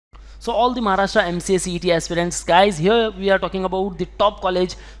So all the Maharashtra MCA CET aspirants, guys, here we are talking about the top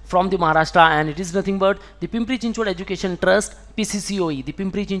college from the Maharashtra, and it is nothing but the Pimpri-Chinchwad Education Trust, P.C.C.O.E, the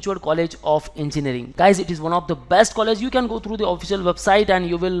Pimpri-Chinchwad College of Engineering. Guys, it is one of the best college. You can go through the official website and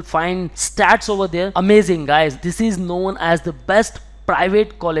you will find stats over there. Amazing, guys. This is known as the best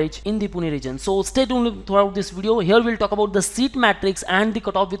private college in the Pune region. So stay tuned throughout this video. Here we'll talk about the seat matrix and the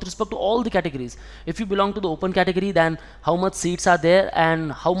cutoff with respect to all the categories. If you belong to the open category, then how much seats are there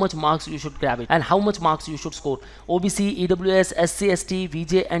and how much marks you should grab it and how much marks you should score. OBC, EWS, SC, ST,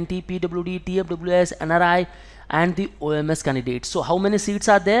 VJ, NT, PWD, TFWS, NRI and the OMS candidates. So how many seats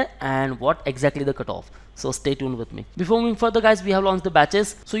are there and what exactly the cutoff? So stay tuned with me. Before moving further, guys, we have launched the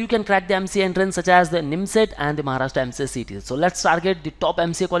batches, so you can crack the MCA entrance such as the NIMCET and the Maharashtra MCA CET. So let's target the top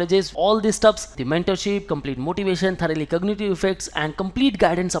MCA colleges, all the stuffs, the mentorship, complete motivation, thoroughly cognitive effects and complete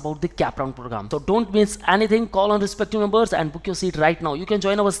guidance about the cap round program. So don't miss anything. Call on respective numbers and book your seat right now. You can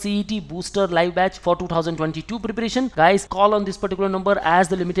join our CET booster live batch for 2022 preparation. Guys, call on this particular number as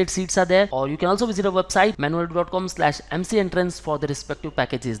the limited seats are there, or you can also visit our website manoeuvre.com/MC entrance for the respective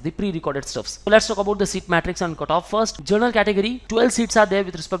packages, the pre-recorded stuffs. So let's talk about the seat matrix and cutoff first. General category, 12 seats are there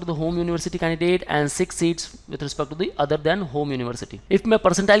with respect to the home university candidate and 6 seats with respect to the other than home university. If मैं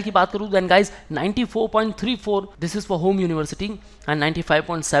percentile की बात करूँ, then guys 94.34 this is for home university and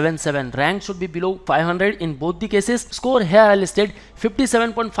 95.77 rank should be below 500 in both the cases. Score here I listed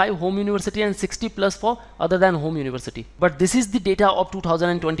 57.5 home university and 60 plus for other than home university. But this is the data of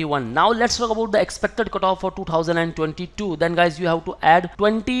 2021. Now let's talk about the expected cutoff for 2022. Then guys, you have to add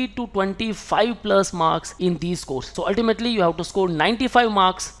 20 to 25 plus marks in these scores. So ultimately you have to score 95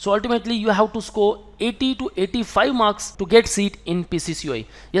 marks. So ultimately you have to score 80 to 85 marks to get seat in P.C.C.O.E.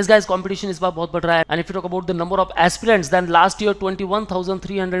 Yes guys, competition इस बार बहुत बढ़ रहा है. And if you talk about the number of aspirants, then last year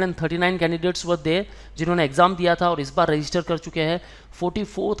 21,339 candidates were there जिन्होंने exam दिया था, और इस बार रजिस्टर कर चुके हैं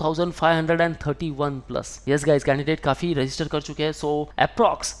 44,531 प्लस. Yes guys, कैंडिडेट काफी रजिस्टर कर चुके हैं. So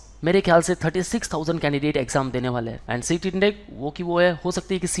approx मेरे ख्याल से 36,000 कैंडिडेट एग्जाम देने वाले हैं. एंड सीट इंटेक वो की वो है, हो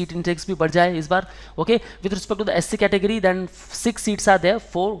सकती है कि सीट इंटेक्स भी बढ़ जाए इस बार. Okay, with respect to the SC category, then 6 seats are there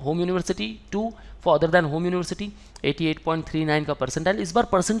for home university, 2 for other than home university. 88.39 का परसेंटाइल. इस बार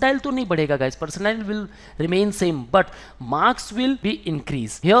परसेंटाइल तो नहीं बढ़ेगा guys, percentile will remain same but marks will be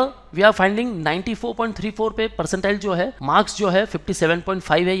increase. Here we are finding 94.34 पे percentile जो है, marks जो है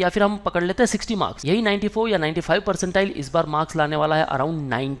 57.5 है, या फिर हम पकड़ लेते हैं 60 मार्क्स. यही 94 या 95 परसेंटाइल इस बार मार्क्स लाने वाला है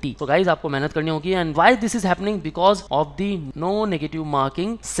अराउंड 90. तो गाइस आपको मेहनत करनी होगी. And why this is happening? Because of the no negative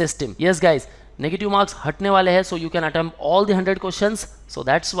marking system. Yes guys, negative marks हटने वाले हैं, so you can attempt all the 100 questions. So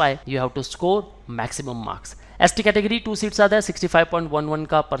that's why you have to score maximum marks. ST category 2 seats are there, 65.11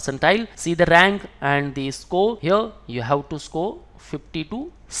 का percentile. See the rank and the score. Here you have to score 50 to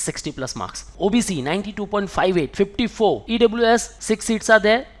 60 plus marks. OBC 92.58, 54. EWS 6 seats are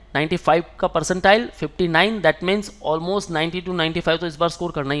there, 95 का percentile, 59. That means almost 90 to 95 तो इस बार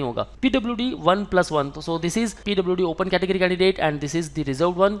score करना ही होगा. PWD 1+1, तो so this is PWD open category candidate and this is the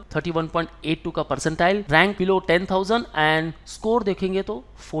reserve one. 31.82 का percentile, rank below 10,000 and score देखेंगे तो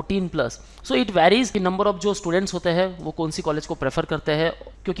 14 plus. So it varies कि नंबर ऑफ जो स्टूडेंट्स होते हैं वो कौन सी कॉलेज को प्रेफर करते हैं,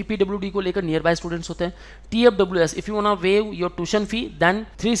 क्योंकि PWD को लेकर नियर बाय स्टूडेंट्स होते हैं. TFWS, if you want to wave your tuition fee, then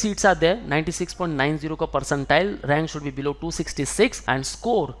 3 seats are there, 96.90 का percentile, rank should be below 266 and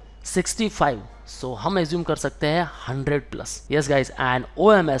score 65. सो हम एज्यूम कर सकते हैं 100 plus. Yes guys, and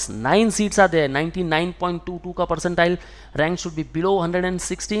OMS 9 seats are there, 99.22 का percentile, rank should be below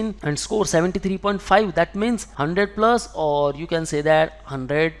 116 and score 73.5. That means 100 plus, और you can say that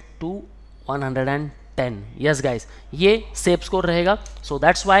 100 to 110. Yes guys, ये safe score रहेगा. So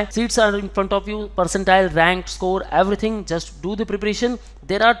that's why seats are in front of you, percentile, rank, score, everything. Just do the preparation.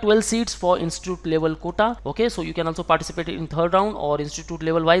 There are 12 seats for institute level quota. Okay, so you can also participate in third round or institute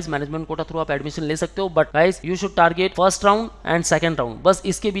level wise management quota through आप admission ले सकते हो. But guys, you should target first round and second round. बस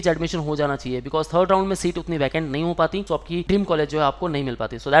इसके बीच admission हो जाना चाहिए, because third round में सीट उतनी vacant नहीं हो पाती, so आपकी dream college जो है आपको नहीं मिल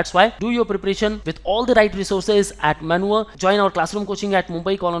पाती. So that's why do your preparation with all the right resources at Manoeuvre. Join our classroom coaching at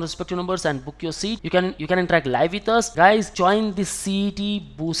Mumbai. Call on respective numbers and book your seat. You can interact live with us. Guys, join the CET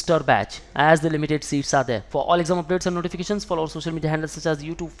booster batch as the limited seats are there. For all exam updates and notifications, follow our social media handles such as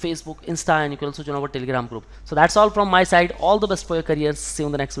YouTube, Facebook, Insta, and you can also join our Telegram group. So that's all from my side. All the best for your careers. See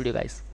you in the next video, guys.